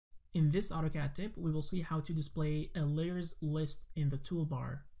In this AutoCAD tip, we will see how to display a layers list in the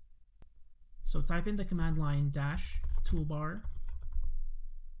toolbar. So type in the command line -toolbar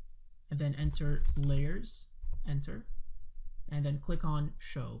and then enter layers, enter, and then click on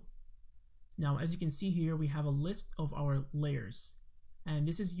show. Now, as you can see here, we have a list of our layers, and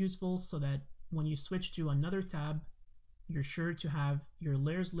this is useful so that when you switch to another tab, you're sure to have your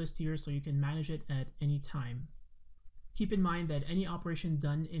layers list here so you can manage it at any time. Keep in mind that any operation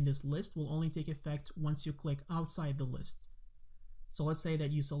done in this list will only take effect once you click outside the list. So let's say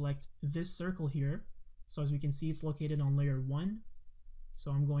that you select this circle here. So as we can see, it's located on layer 1.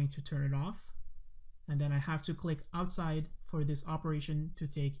 So I'm going to turn it off. And then I have to click outside for this operation to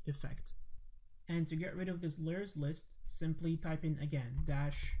take effect. And to get rid of this layers list, simply type in again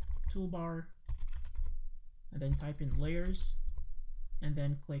 -toolbar, and then type in layers, and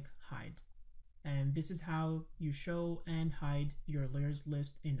then click hide. And this is how you show and hide your layers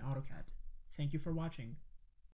list in AutoCAD. Thank you for watching.